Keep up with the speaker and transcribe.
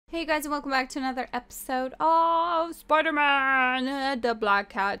Hey guys, and welcome back to another episode of Spider-Man, the Black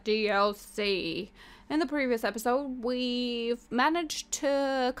Cat DLC. In the previous episode, we've managed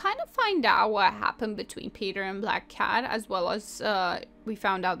to kind of find out what happened between Peter and Black Cat, as well as we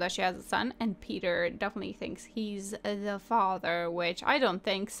found out that she has a son, and Peter definitely thinks he's the father, which I don't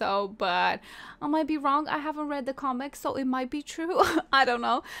think so, but I might be wrong. I haven't read the comics, so it might be true. I don't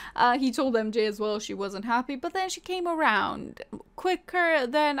know. He told MJ as well she wasn't happy, but then she came around quicker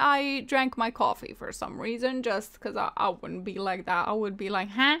than I drank my coffee for some reason, just because I wouldn't be like that. I would be like,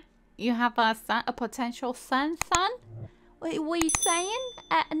 huh? You have a son, a potential son? Wait, what are you saying?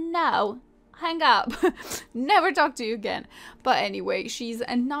 No. Hang up. Never talk to you again. But anyway, she's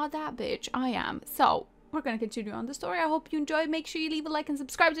not that bitch. I am. So, we're going to continue on the story. I hope you enjoyed. Make sure you leave a like and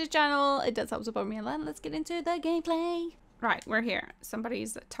subscribe to the channel. It does help support me a lot. Let's get into the gameplay. Right, we're here.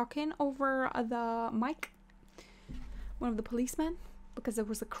 Somebody's talking over the mic. One of the policemen. Because there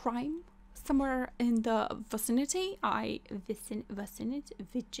was a crime somewhere in the vicinity. I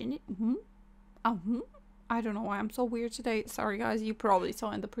don't know why I'm so weird today. Sorry guys, you probably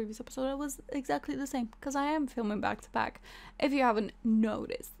saw in the previous episode I was exactly the same because I am filming back to back. If you haven't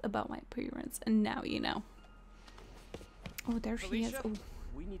noticed about my appearance, and now you know. Oh, there she is. Oh.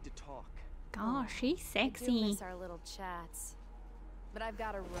 We need to talk. Gosh, she's sexy. I do miss our little chats, but I've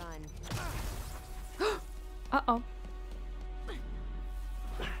got to run. Uh-oh.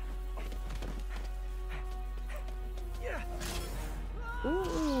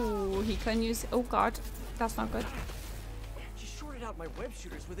 Ooh, he couldn't use. Oh god, that's not good. She shorted out my web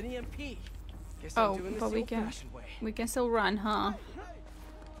shooters with an EMP. Guess Oh, I'm doing this but the we can still run, huh?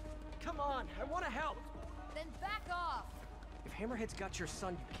 Come on, I want to help. Then back off. If Hammerhead's got your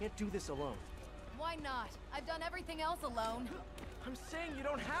son, you can't do this alone. Why not? I've done everything else alone. I'm saying you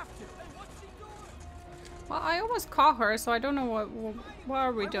don't have to. Hey, what's she doing? Well, I almost caught her, so I don't know what are we Why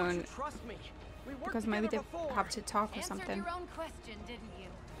won't doing? you trust me? We worked Because maybe they together before. have to talk or Answered something. your own question, didn't you?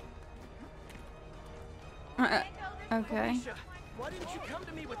 Okay. Alicia, why didn't you come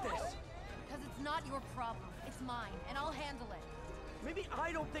to me with this? Because it's not your problem. It's mine, and I'll handle it. Maybe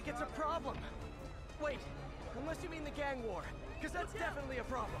I don't think it's a problem. Wait, unless you mean the gang war, because that's definitely a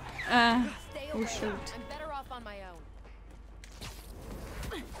problem. Stay Oh away. shoot. I'm better off on my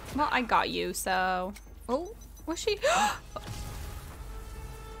own. Well, I got you, so. Oh, was she?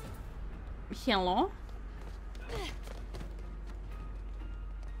 Hello?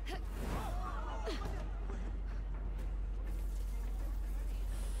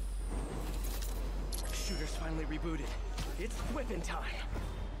 Shooter's finally rebooted. It's whipping time.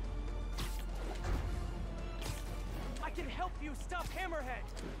 I can help you stop Hammerhead.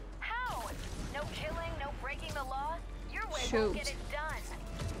 How? No killing, no breaking the law? Your way Shoot. won't get it done.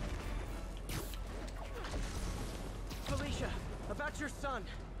 Felicia, about your son.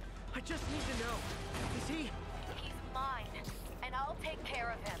 I just need to know. Is he? He's mine, and I'll take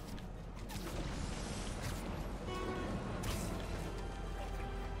care of him.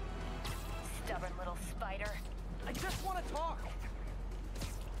 Stubborn little spider. I just want to talk.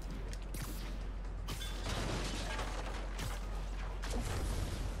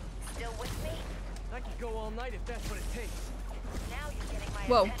 Still with me? I could go all night if that's what it takes. Now you're getting my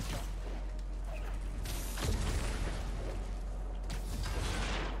Whoa. attention.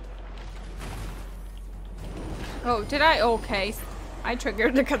 Oh, did I? Okay. I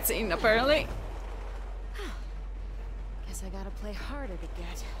triggered the cutscene, apparently. Guess I gotta play harder to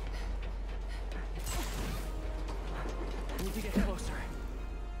get. I need to get closer.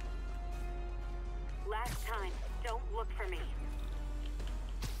 Last time, don't look for me.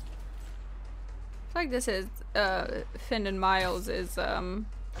 It's like this is, Finn and Miles is,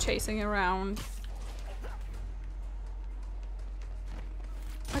 chasing around.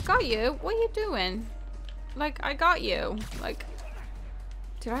 I got you. What are you doing? Like, I got you. Like,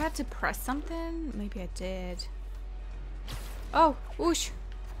 did I have to press something? Maybe I did. Oh, whoosh.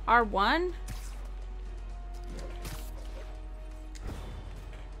 R1?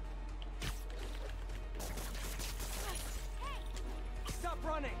 Stop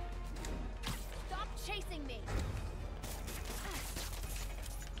running. Stop chasing me.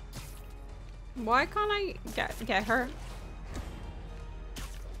 Why can't I get her?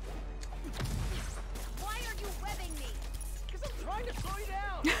 Why are you webbing me? Because I'm trying to slow you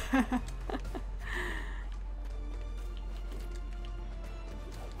down.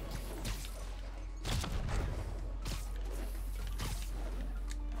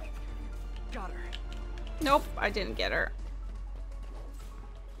 Got her. Nope, I didn't get her.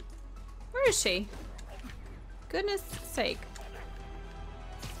 Where is she? Goodness sake.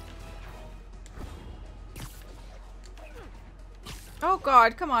 Oh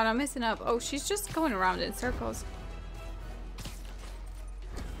god, come on, I'm messing up. Oh, she's just going around in circles.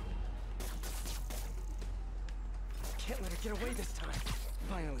 Can't let her get away this time.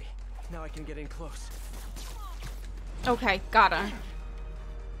 Finally. Now I can get in close. Okay, got her.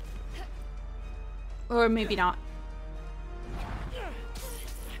 Or maybe not.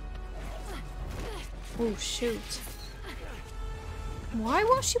 Oh, shoot. Why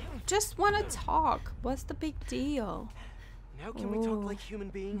won't she just want to talk? What's the big deal? Now can we talk like human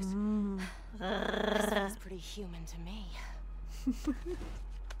beings? Sounds pretty human to me.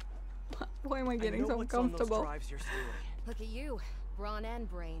 Why am I getting so what's on those uncomfortable? drives you're stealing. Look at you. Brawn and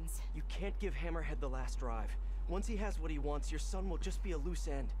brains. You can't give Hammerhead the last drive. Once he has what he wants, your son will just be a loose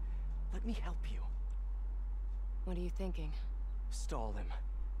end. Let me help you. What are you thinking? Stall him.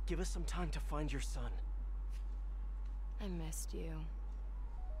 Give us some time to find your son. I missed you.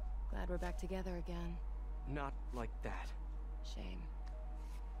 Glad we're back together again. Not like that. Shame.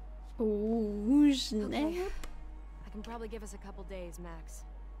 Ooh, snap. Okay. I can probably give us a couple days, max.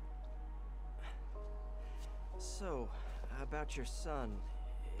 So, about your son,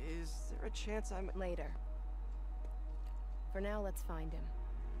 is there a chance I'm... Later. For now, let's find him.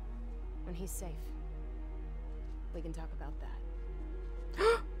 When he's safe, we can talk about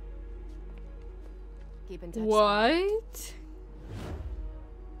that. Keep in touch. What?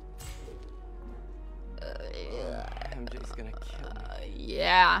 MJ's gonna kill me.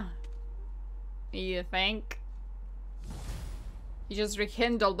 Yeah. You think? You just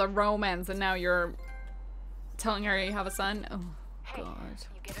rekindled the romance and now you're telling her you have a son? Oh, Hey, God.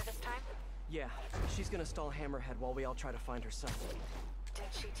 you get her this time? Yeah, she's gonna stall Hammerhead while we all try to find her son. Did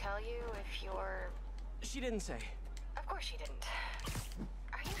she tell you if you're... She didn't say. Of course she didn't.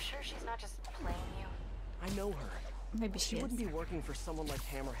 Are you sure she's not just playing you? I know her. Maybe She she wouldn't is. be working for someone like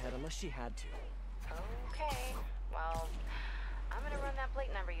Hammerhead unless she had to. Okay. Well, I'm gonna run that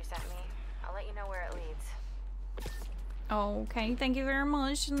plate number you sent me. I'll let you know where it leads. Okay, thank you very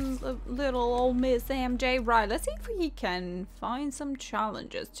much, little old Miss MJ. Right, let's see if we can find some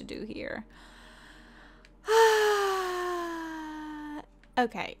challenges to do here.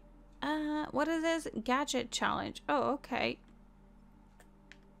 Okay. What is this? Gadget challenge. Oh, okay.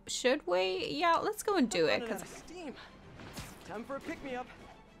 Should we? Yeah, let's go and do it. Running out Cause of steam. Time for a pick-me-up.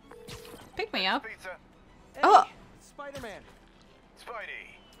 pick me up. Pizza. Hey, Oh. Spider-Man. Spidey,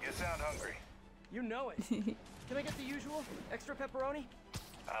 you sound hungry. You know it. Can I get the usual? Extra pepperoni?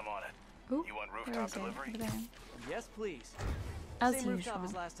 I'm on it. Ooh, You want where rooftop is it? delivery? Over there. Yes, please. As Same rooftop usual.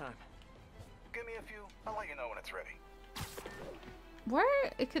 as last time. Give me a few. I'll let you know when it's ready.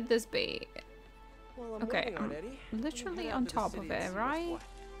 Where could this be? Well, I'm Okay, working on I'm it, Eddie. Let me literally head out on to the top city of and it, see what's right? what.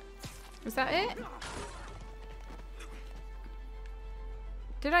 Is that it?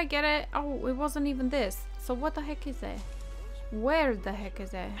 Did I get it? Oh, it wasn't even this. So what the heck is it? Where the heck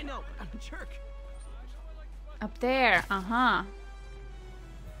is it? I know, I'm a jerk. Up there. Uh-huh.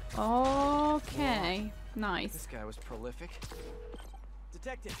 Okay. Nice. This guy was prolific.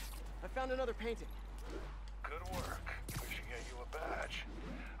 Detective, I found another painting. Good work. We should get you a badge.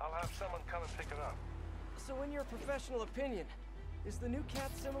 I'll have someone come and pick it up. So in your professional opinion, is the new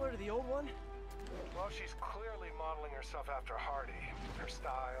cat similar to the old one? Well, she's clearly modeling herself after Hardy. Her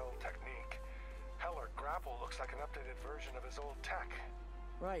style, technique. Hell, her grapple looks like an updated version of his old tech.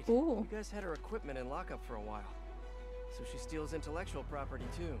 Right. Ooh. You guys had her equipment in lockup for a while. So she steals intellectual property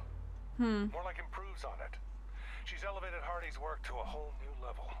too. More like improves on it. She's elevated Hardy's work to a whole new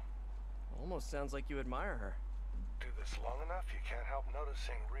level. Almost sounds like you admire her. Do this long enough, you can't help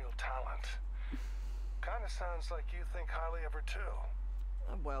noticing real talent. Kinda sounds like you think highly of her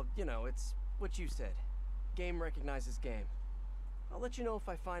too. Well, you know, it's what you said. Game recognizes game. I'll let you know if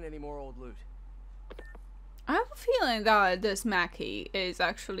I find any more old loot. I have a feeling that this Mackie is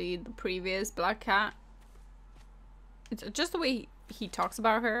actually the previous Black Cat. It's just the way he talks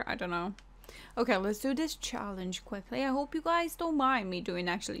about her. I don't know. Okay, let's do this challenge quickly. I hope you guys don't mind me doing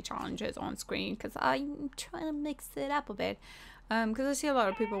actually challenges on screen because I'm trying to mix it up a bit. Because I see a lot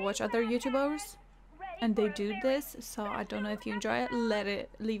of people watch other YouTubers and they do this. So I don't know if you enjoy it.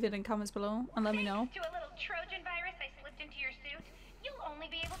 Leave it in comments below and let me know. Thanks to a little Trojan virus I slipped into your suit, you'll only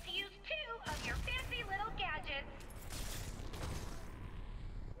be able to use 2 of your fancy little gadgets.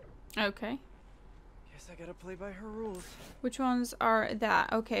 Okay. Guess I gotta play by her rules. Which ones are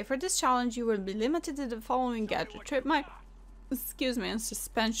that? Okay, for this challenge you will be limited to the following gadget. Trip my... Excuse me, and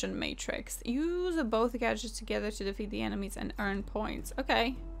suspension matrix. Use both gadgets together to defeat the enemies and earn points.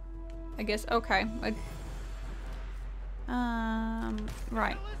 Okay. I guess, okay. Right. Pins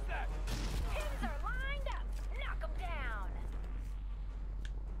are lined up. Knock 'em down.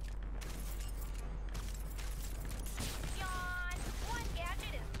 Yawn. 1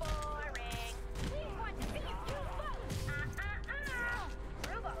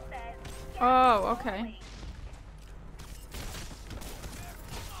 Oh, okay.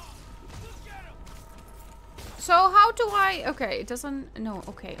 So how do I... Okay, it doesn't... No,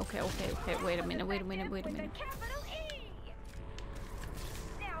 okay. Wait a minute. Capital E.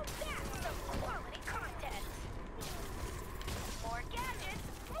 Now that's some quality content. More gadgets,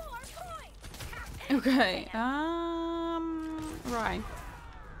 more points. Okay, right.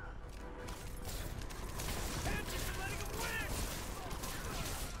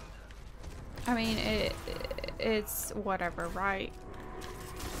 I mean, it's whatever, right?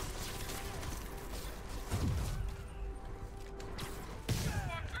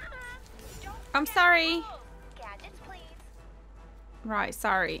 I'm sorry. Gadgets, please. Right,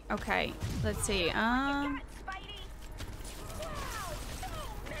 sorry. Okay, let's see. Got it, Spidey. Wow, so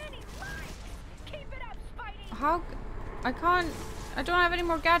many likes. Keep it up, Spidey. How... I can't... I don't have any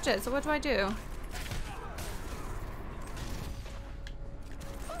more gadgets, so what do I do?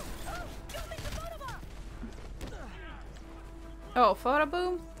 Don't miss the photo bomb. Oh, photo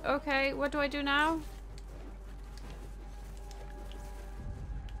boom? Okay, what do I do now?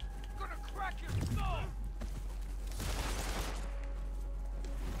 Gonna crack your skull.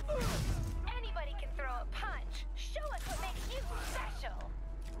 Anybody can throw a punch. Show us what makes you special.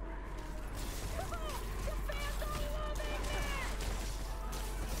 Come on, the fans are loving it.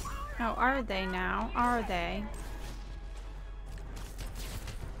 Oh, are they now? Are they?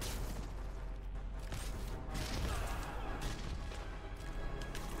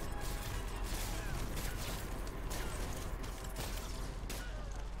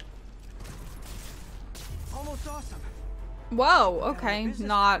 Almost awesome. Whoa, okay.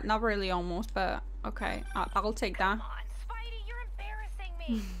 Not really almost, but okay. I'll take that. Come on, Spidey, you're embarrassing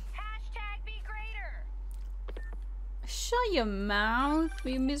me. Hashtag be greater. Shut your mouth,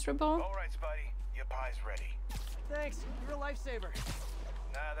 you miserable. All right, Spidey, your pie's ready. Thanks, you're a lifesaver.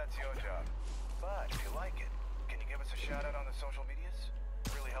 Nah, that's your job. But if you like it, can you give us a shout out on the social medias?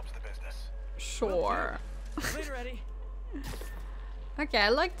 Really helps the business. Sure. Later, Eddie. Okay, I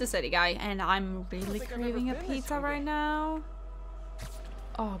like the city guy, and I'm really think I've craving a ever been this pizza hungry. right now.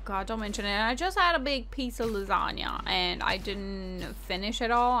 Oh god, don't mention it. I just had a big piece of lasagna, and I didn't finish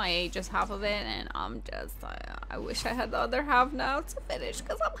it all. I ate just half of it, and I'm just... I wish I had the other half now to finish,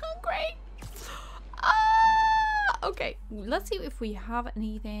 because I'm hungry. Okay, let's see if we have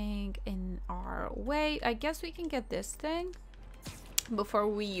anything in our way. I guess we can get this thing before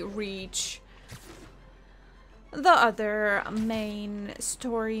we reach the other main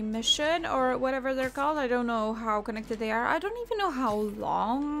story mission, or whatever they're called. I don't know how connected they are. I don't even know how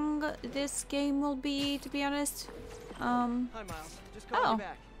long this game will be, to be honest. Hi, Miles. Just calling Oh. you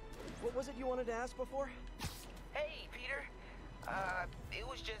back. What was it you wanted to ask before? Hey, Peter. It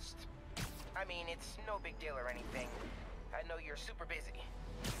was just... I mean, it's no big deal or anything. I know you're super busy.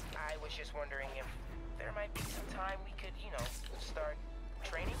 I was just wondering if there might be some time we could, you know, start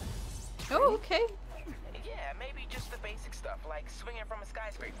training. Oh, okay. Yeah, maybe just the basic stuff, like swinging from a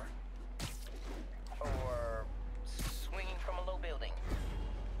skyscraper. Or swinging from a low building.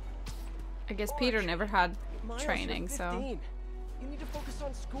 I guess Peter never had Miles, training, you're so... 15. You need to focus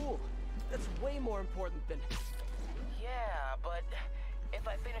on school. That's way more important than... Yeah, but if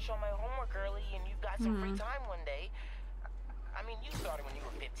I finish all my homework early and you've got some free time one day... I mean, you started when you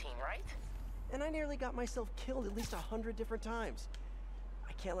were 15, right? And I nearly got myself killed at least 100 different times.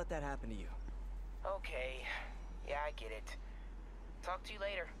 I can't let that happen to you. Okay. Yeah, I get it. Talk to you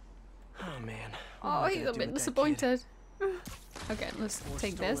later. Oh, man. Oh, he's a bit disappointed. Okay, let's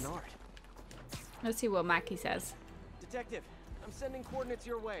take this. Art. Let's see what Mackie says. Detective, I'm sending coordinates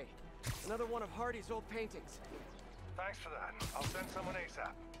your way. Another one of Hardy's old paintings. Thanks for that. I'll send someone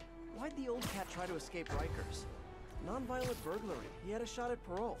ASAP. Why'd the old cat try to escape Rikers? Non-violent burglary. He had a shot at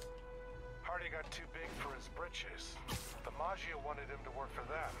parole. Hardy got too big for his britches. The Maggio wanted him to work for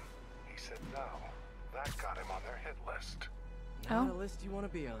them. He said no. That got him on their hit list. Not Oh. a list you want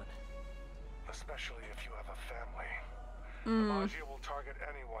to be on. Especially if you have a family. The Mm. Maggio will target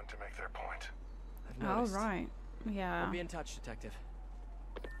anyone to make their point. I've Oh, noticed. right. Yeah. I'll be in touch, Detective.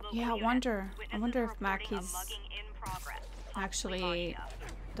 Yeah, I wonder if Mackie's actually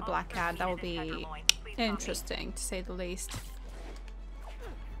the Black Cat. That would be interesting, to say the least.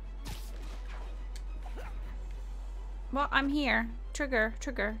 Well, I'm here. Trigger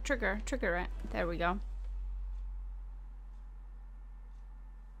it. There we go.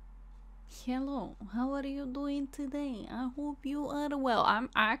 Hello, how are you doing today? I hope you are well. I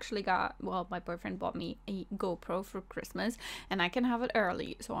actually got, well, my boyfriend bought me a GoPro for Christmas, and I can have it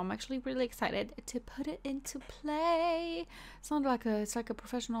early, so I'm actually really excited to put it into play. It's like a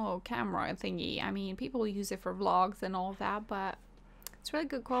professional camera thingy. I mean, people use it for vlogs and all that, but it's really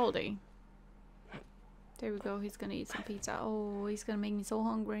good quality. There we go. He's gonna eat some pizza. Oh, he's gonna make me so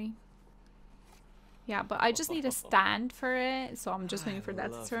hungry. Yeah, but I just need a stand for it, so I'm just waiting for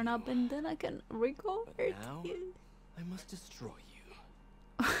that to turn up, and then I can record it. Now, I must destroy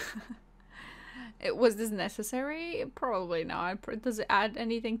you. Was this necessary? Probably not. Does it add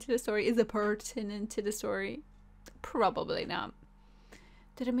anything to the story? Is it pertinent to the story? Probably not.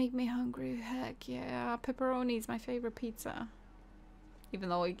 Did it make me hungry? Heck yeah. Pepperoni is my favorite pizza. Even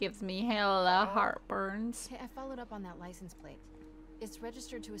though it gives me hella heartburns. Hey, I followed up on that license plate. It's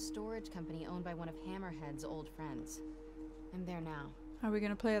registered to a storage company owned by one of Hammerhead's old friends. I'm there now. How are we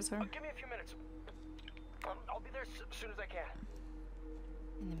gonna play as her? Give me a few minutes. I'll be there as soon as I can.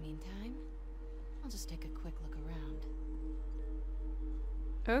 In the meantime, I'll just take a quick look around.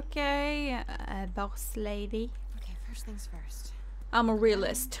 Okay, boss lady. Okay, first things first. I'm a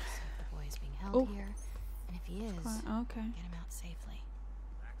realist. So if the boy is being held here, and if he is, Okay. get him out safely.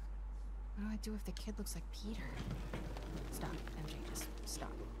 What do I do if the kid looks like Peter? Stop, MJ, just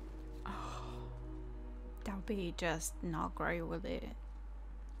stop. That would be just not great with it.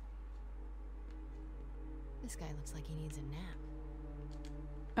 This guy looks like he needs a nap.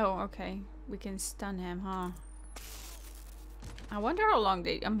 Oh, okay. We can stun him, huh? I wonder how long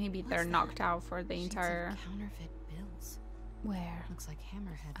they... maybe they're knocked out for the Sheets of entire... counterfeit bills. Where? Looks like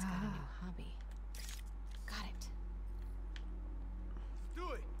Hammerhead's got a new hobby. Got it.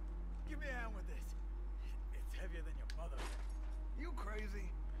 Stewie, give me a hand with this. It's heavier than your mother. You crazy?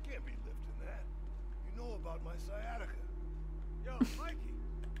 Can't be lifting that. You know about my sciatica. Yo, Mikey,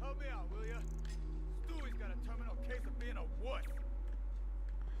 help me out, will ya? Stewie's got a terminal case of being a wuss.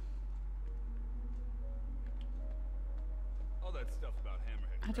 All that stuff about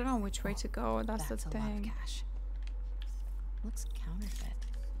Hammerhead. I don't know which way to go. That's the a lot of thing. cash. Looks counterfeit.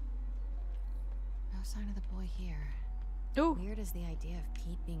 No sign of the boy here. Oh, Weird as the idea of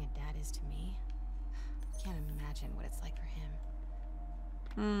Pete being a dad is to me. Can't imagine what it's like for him.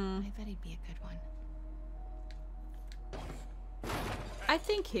 I bet he'd be a good one. I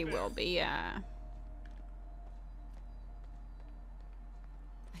think he will be. Yeah.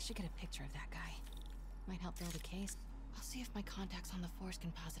 I should get a picture of that guy. Might help build a case. I'll see if my contacts on the force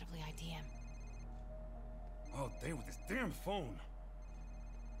can positively ID him. All day with this damn phone.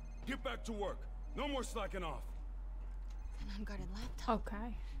 Get back to work. No more slacking off. An unguarded laptop.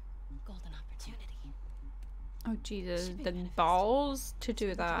 Okay. Golden opportunity. Oh Jesus, Should be the manifested. balls to do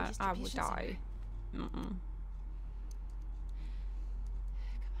Should be that, I would distribution die. Come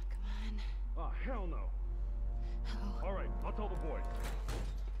on. Oh, hell no. Oh, All right, I'll tell the boys.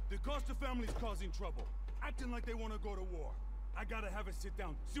 The Costa family's causing trouble, acting like they want to go to war. I gotta have a sit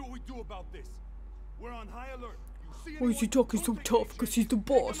down, see what we do about this. We're on high alert. You see Why is he anyone, talking so don't take tough? any Because he's the chances.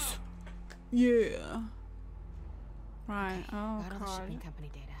 Take 'em boss. out. Yeah. Right. Oh got all the shipping God. company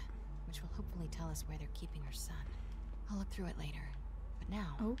data, which will hopefully tell us where they're keeping her son. I'll look through it later. But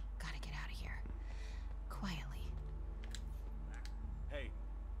now, Oh. gotta get out of here. Quietly. Hey,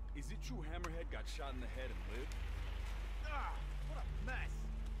 is it true Hammerhead got shot in the head and lived? Ah, what a mess.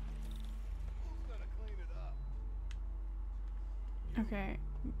 Who's gonna clean it up? Okay.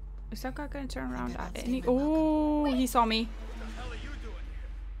 Is that guy gonna turn around that at that's any? statement welcome. Oh, he saw me. What the hell are you doing here?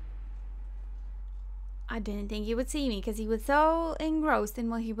 I didn't think he would see me because he was so engrossed in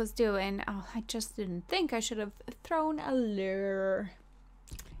what he was doing. Oh, I just didn't think I should have thrown a lure.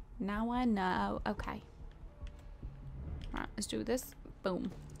 Now I know. Okay. Right, let's do this. Boom.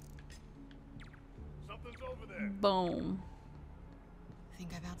 Something's over there. Boom. Think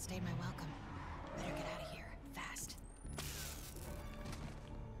I've outstayed my welcome. Better get out of here. Fast.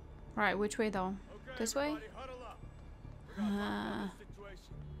 Right, which way though? Okay, This way? everybody huddle up. We gotta talk about this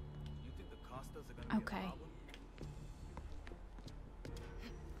situation. You think the Costas are gonna be a Okay. problem?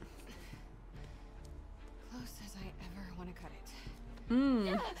 Close as I ever want to cut it.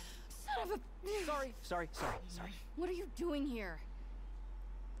 Mmm. Son of a... Sorry. What are you doing here?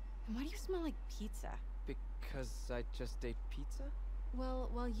 And why do you smell like pizza? Because I just ate pizza? Well,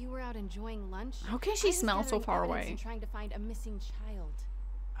 while you were out enjoying lunch... How can she I was smell so gathering far evidence away? and trying to find a missing child.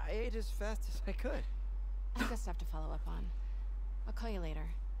 I ate as fast as I could. I've got stuff to follow up on. I'll call you later.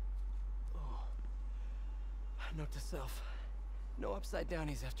 Oh. Note to self. No upside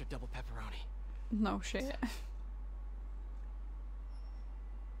downies after double pepperoni. No shit.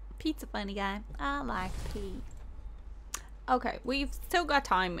 Pizza funny guy. I like Pete. Okay, we've still got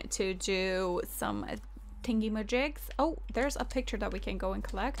time to do some thingy-majigs. Oh, there's a picture that we can go and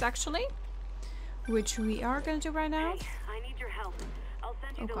collect, actually. Which we are gonna do right now. I need your help. I'll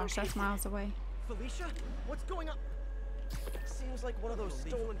send you Oh the gosh, that's location. miles away. Felicia? What's going on? Seems like one of those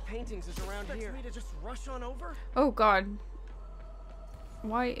stolen paintings is around here. Me to just rush on over? Oh god.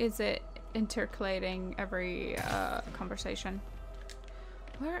 Why is it intercalating every conversation.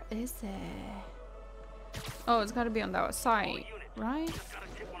 Where is it? Oh, it's got to be on that side, right?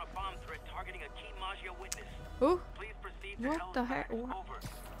 Ooh, what the heck?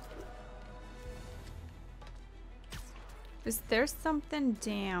 Is there something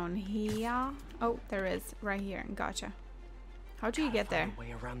down here? Oh, there is, right here. Gotcha. How do you get there?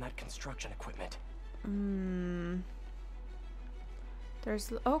 Way around that construction equipment.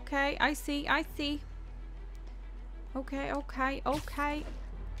 There's, okay, I see. Okay.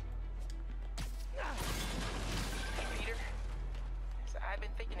 Hey, Peter. So I've been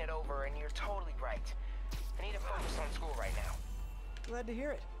thinking it over, and you're totally right. I need to focus on school right now. Glad to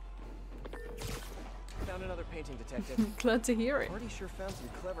hear it. Found another painting, Detective. Glad to hear it. Hardy sure found some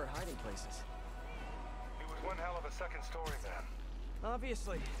clever hiding places. He was one hell of a second story man.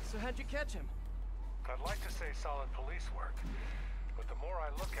 Obviously. So how'd you catch him? I'd like to say solid police work, but the more I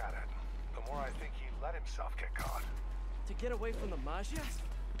look at it, the more I think he let himself get caught. To get away from the Magias?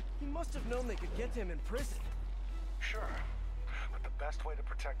 He must have known they could get to him in prison. Sure, but the best way to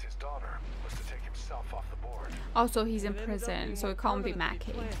protect his daughter was to take himself off the board. Also, he's in It ended up prison, being so more it can't be permanent than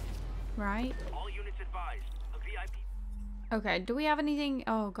Mackie, planned. right? All units advised. A VIP. Okay, do we have anything?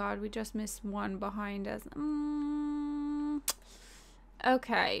 Oh god, we just missed one behind us.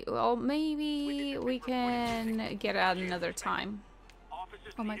 Okay, well, maybe we can get out another time.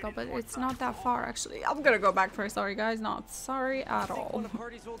 Oh my god, but it's not that far, actually. I'm gonna go back first. Sorry, guys. Not sorry at I think all. one of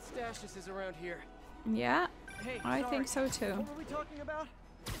Hardy's old stashes is around here. Yeah, Hey, I think so sorry. too. What were we talking about?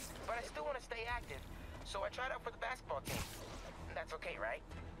 But I still want to stay active, so I tried out for the basketball team. That's okay, right?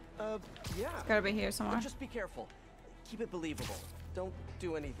 Yeah. Gotta be here But somewhere. just be careful. Keep it believable. Don't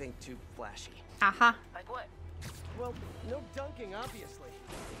do anything too flashy. Aha. Like what? Well, no dunking, obviously.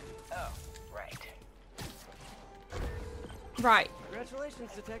 Oh, right. Right.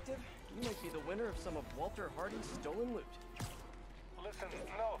 Congratulations, Detective. You might be the winner of some of Walter Hardy's stolen loot. Listen,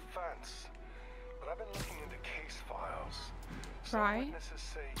 no offense, but I've been looking into case files. Some Right. witnesses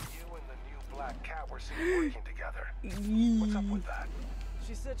say you and the new Black Cat were seen working together. What's up with that?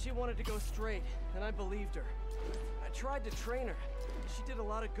 She said she wanted to go straight, and I believed her. I tried to train her. She did a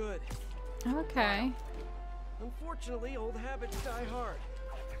lot of good. Okay. Unfortunately, old habits die hard.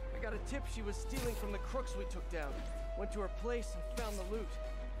 I got a tip she was stealing from the crooks we took down. Went to her place and found the loot.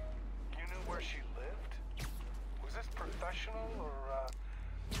 You knew where she lived? Was this professional or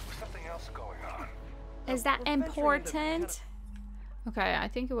was something else going on? Is that We're venturing into important? Okay, I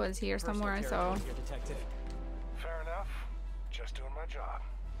think it was here personal somewhere, so... territory here, Detective. Fair enough. Just doing my job.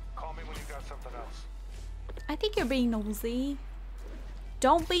 Call me when you got something else. I think you're being nosy.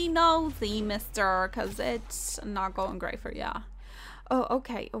 Don't be nosy, mister, because it's not going great for ya. Oh,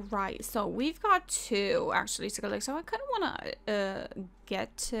 okay, alright. So we've got two, actually, to collect. So I kind of want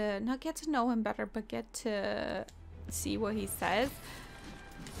to not get to know him better, but get to see what he says.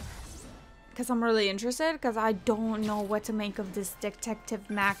 Because I'm really interested, because I don't know what to make of this Detective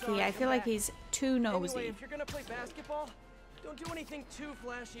Mackie. Sorry, I feel I'm like back. he's too nosy. Anyway, if you're gonna play basketball, don't do anything too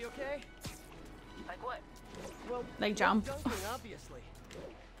flashy, okay? Like what? Well, Like no jump. dunking, obviously.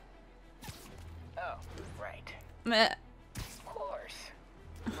 Oh, right. Meh. Of course.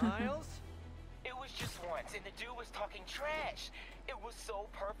 Miles? It was just once, and the dude was talking trash. It was so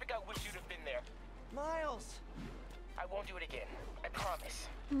perfect, I wish you'd have been there. Miles! I won't do it again. I promise.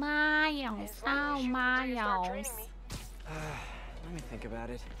 Miles. As long Oh, as you continue to start Miles. training me. Let me think about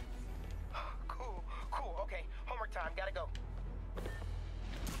it. Cool, cool. Okay, homework time. Gotta go.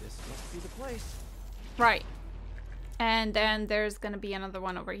 This must be the place. Right. And then there's gonna be another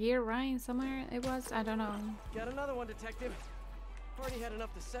one over here, right? Somewhere it was? I don't know. Got another one, Detective. Hardy had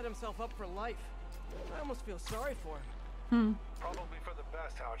enough to set himself up for life. I almost feel sorry for him. Probably for the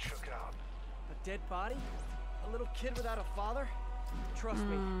best how it shook out. A dead body? A little kid without a father? Trust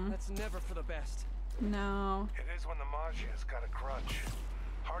me, that's never for the best. No. It is when the Magia's got a grudge.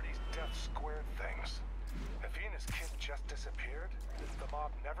 Hardy's death squared things. If he and his kid just disappeared, the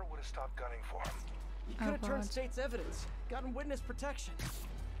mob never would have stopped gunning for him. He could have turned God. state's evidence, gotten witness protection.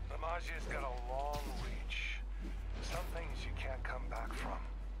 The Magia's got a long reach. Some things you can't come back from.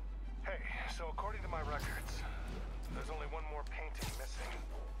 Hey, so according to my records, there's only one more painting missing.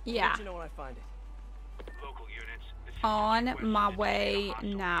 Yeah. Let you know when I find it. Local units. On my way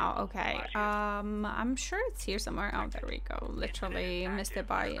now. Okay. I'm sure it's here somewhere. Oh, there we go. Literally missed it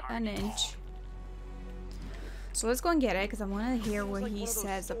by an inch. So let's go and get it because I want to hear Seems what like he one of those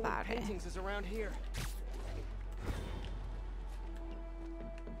says stolen about it. paintings is around here.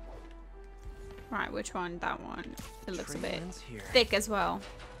 Right, which one? That one. It looks a Tree bit ends here. thick as well.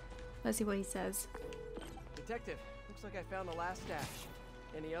 Let's see what he says. Detective, looks like I found the last stash.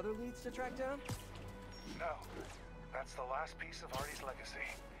 Any other leads to track down? No. That's the last piece of Artie's legacy.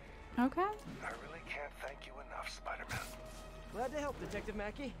 Okay. I really can't thank you enough, Spider-Man. Glad to help, Detective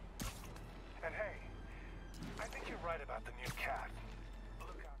Mackey. And hey, I think you're right about the new cat.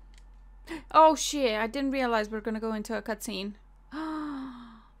 Look out. Oh shit, I didn't realize we are gonna go into a cutscene.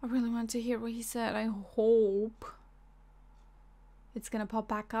 I really want to hear what he said. I hope it's gonna pop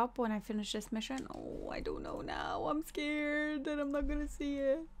back up when I finish this mission. Oh, I don't know now. I'm scared that I'm not gonna see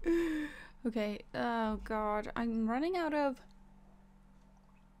it. Okay, oh god. I'm running out of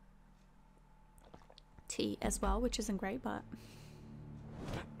tea as well, which isn't great, but...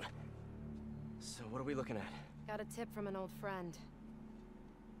 So what are we looking at? Got a tip from an old friend.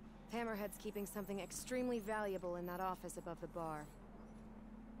 Hammerhead's keeping something extremely valuable in that office above the bar.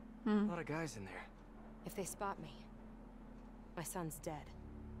 A lot of guys in there. If they spot me, my son's dead.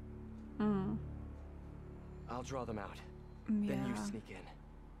 I'll draw them out. Yeah. Then you sneak in.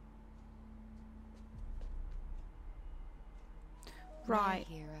 Right.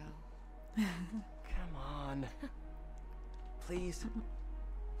 My hero. Come on. Please.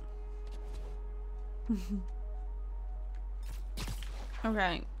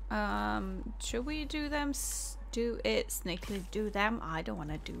 Okay. Should we do them? Do it sneakily. Do them? I don't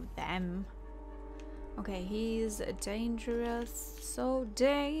want to do them. Okay, he's dangerous. So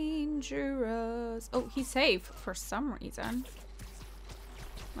dangerous. Oh, he's safe for some reason.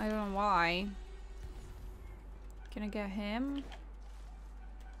 I don't know why. Can I get him?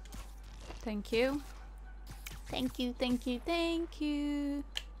 Thank you. Thank you, thank you, thank you.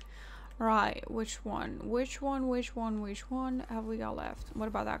 Right, which one? Which one have we got left? What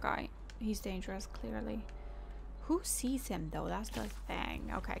about that guy? He's dangerous, clearly. Who sees him though? That's the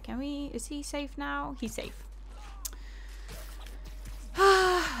thing. Okay, can we... Is he safe now? He's safe.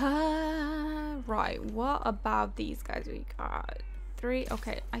 Right, what about these guys? We got 3.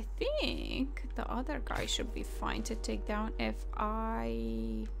 Okay, I think the other guy should be fine to take down if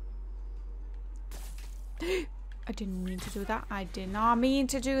I... I didn't mean to do that. I did not mean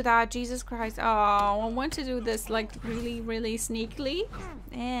to do that. Jesus Christ. Oh, I want to do this like really, really sneakily.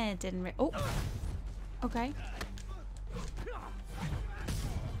 It didn't. Oh. Okay.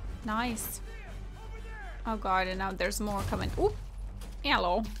 Nice. Oh god, and now there's more coming. Oh.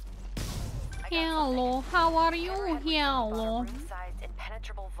 Hello. Hello. How are you? Hello. Room-sized,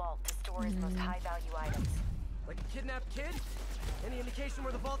 impenetrable vault to store his most high-value items. Like a kidnapped kid? Any indication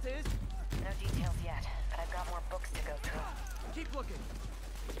where the vault is? No details yet, but I've got more books to go through. Keep looking.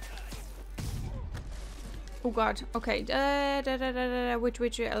 Oh god. Okay.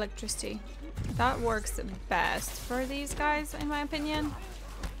 Which electricity? That works best for these guys, in my opinion.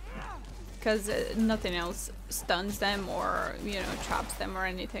 Because nothing else stuns them or, you know, traps them or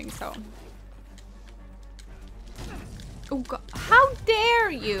anything, so... Oh god. How dare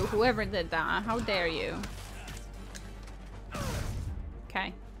you! Whoever did that. How dare you?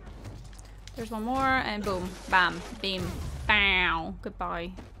 Okay. There's one more, and boom. Bam. Beam. Bow.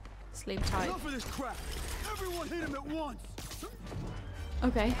 Goodbye. Sleep tight. Enough of this crap. Everyone hit him at once.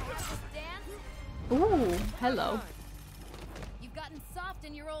 Okay. Ooh, hello. You've gotten soft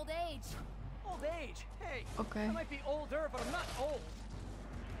in your old age. Old age? Hey. Okay. I might be older, but I'm not old.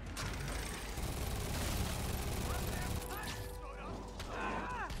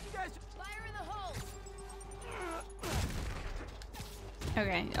 You guys... Fire in the hole.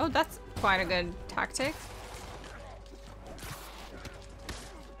 Okay. Oh, that's quite a good tactic.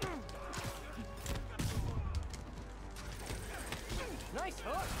 Nice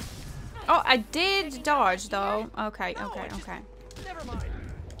hook. Oh, I did dodge though. Okay, okay, okay. Never mind.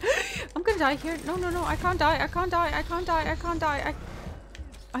 I'm gonna die here. No, no, no. I can't die. I can't die. I can't die. I can't die.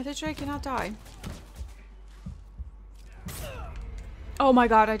 I literally cannot die. Oh my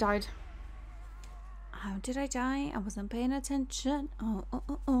god, I died. How did I die? I wasn't paying attention.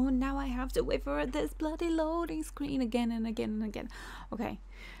 Oh, now I have to wait for this bloody loading screen again and again and again. Okay,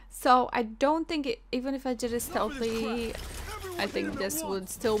 so I don't think it, even if I did it stealthily, I think this would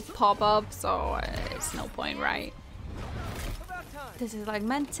still pop up, so it's no point, right? This is like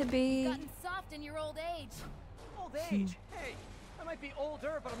meant to be. Gotten soft in your old age. Old age? Hey, I might be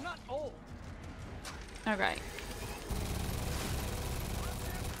older, but I'm not old. Okay.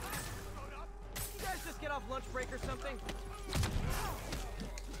 You guys just get off lunch break or something?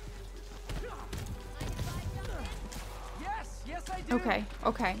 Yes, yes I do. Okay,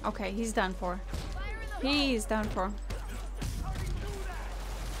 okay, okay. He's done for. He's done for.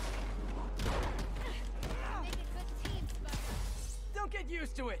 Don't get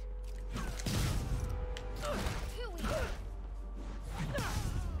used to it.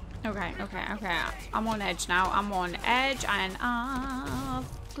 Okay, okay, okay. I'm on edge now. I'm on edge and of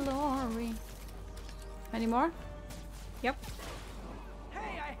glory. Any more? Yep.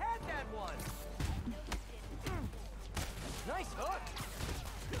 Hey, I had that one. Nice hook.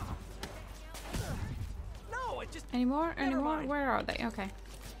 No, it just. Any more? Any Never more? mind. Where are they? Okay.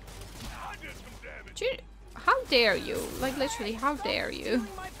 Dude, how dare you? Like literally, how dare you? Stealing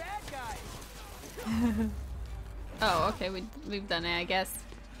my bad guys. Oh, okay. We've done it, I guess.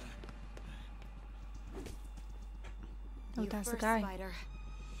 Oh, You that's the first, guy Spider.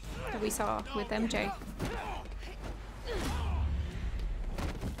 that we saw with MJ.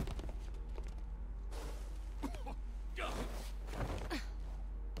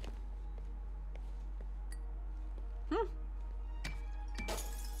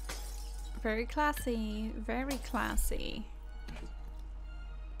 Very classy. Very classy.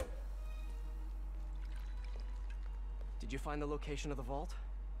 Did you find the location of the vault?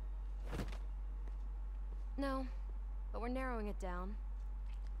 No, but we're narrowing it down.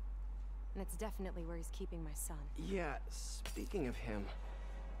 And it's definitely where he's keeping my son. Yeah, speaking of him,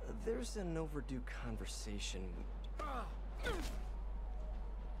 there's an overdue conversation.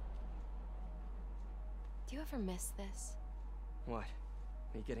 Do you ever miss this? What?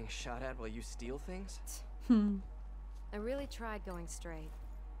 Me getting shot at while you steal things? I really tried going straight.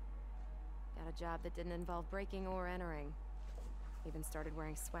 Got a job that didn't involve breaking or entering. Even started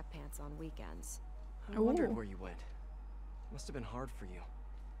wearing sweatpants on weekends. I wondered Ooh. where you went. Must have been hard for you.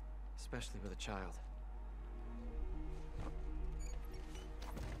 Especially with a child.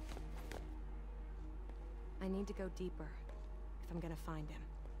 I need to go deeper if I'm gonna find him.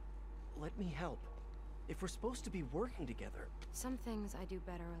 Let me help. If we're supposed to be working together. Some things I do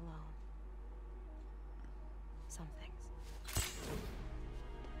better alone. Some things.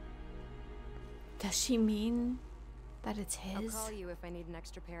 Does she mean that it's I'll his? call you if I need an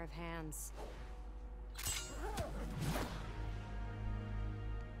extra pair of hands.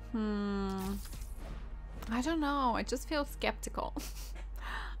 I don't know. I just feel skeptical.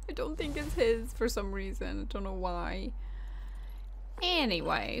 I don't think it's his for some reason. I don't know why.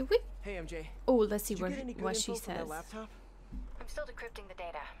 Anyway, we. Hey, MJ. Oh, let's see Did you get any good what she info from that says. laptop? I'm still decrypting the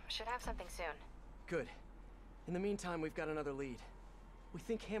data. Should have something soon. Good. In the meantime, we've got another lead. We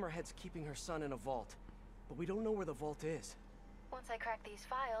think Hammerhead's keeping her son in a vault, but we don't know where the vault is. Once I crack these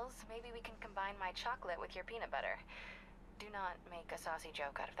files, maybe we can combine my chocolate with your peanut butter. Do not make a saucy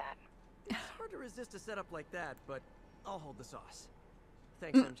joke out of that. It's hard to resist a setup like that, but I'll hold the sauce.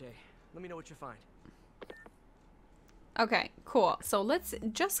 Thanks, MJ. Let me know what you find. Okay, cool. So let's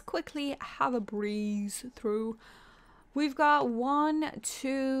just quickly have a breeze through. We've got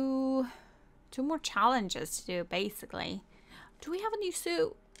two more challenges to do, basically. Do we have a new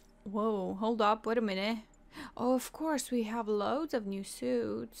suit? Whoa, hold up, wait a minute. Oh, of course, we have loads of new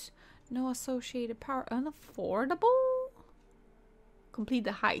suits. No associated power. Unaffordable? Complete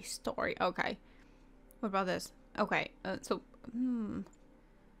the heist story. Okay. What about this? Okay,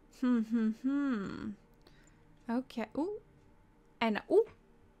 Okay. Ooh. And ooh.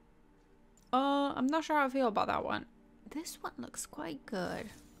 I'm not sure how I feel about that one. This one looks quite good.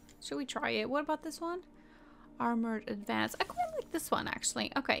 Should we try it? What about this one? Armored Advance. I quite like this one,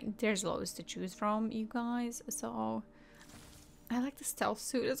 actually. Okay, there's loads to choose from, you guys. So I like the stealth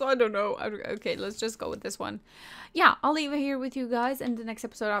suit, so I don't know. Okay, let's just go with this one. Yeah, I'll leave it here with you guys. In the next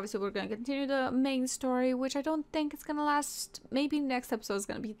episode, obviously, we're going to continue the main story, which I don't think is going to last. Maybe next episode is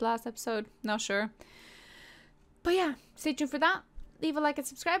going to be the last episode. Not sure. But yeah, stay tuned for that. Leave a like and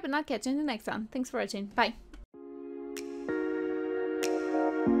subscribe, and I'll catch you in the next one. Thanks for watching. Bye.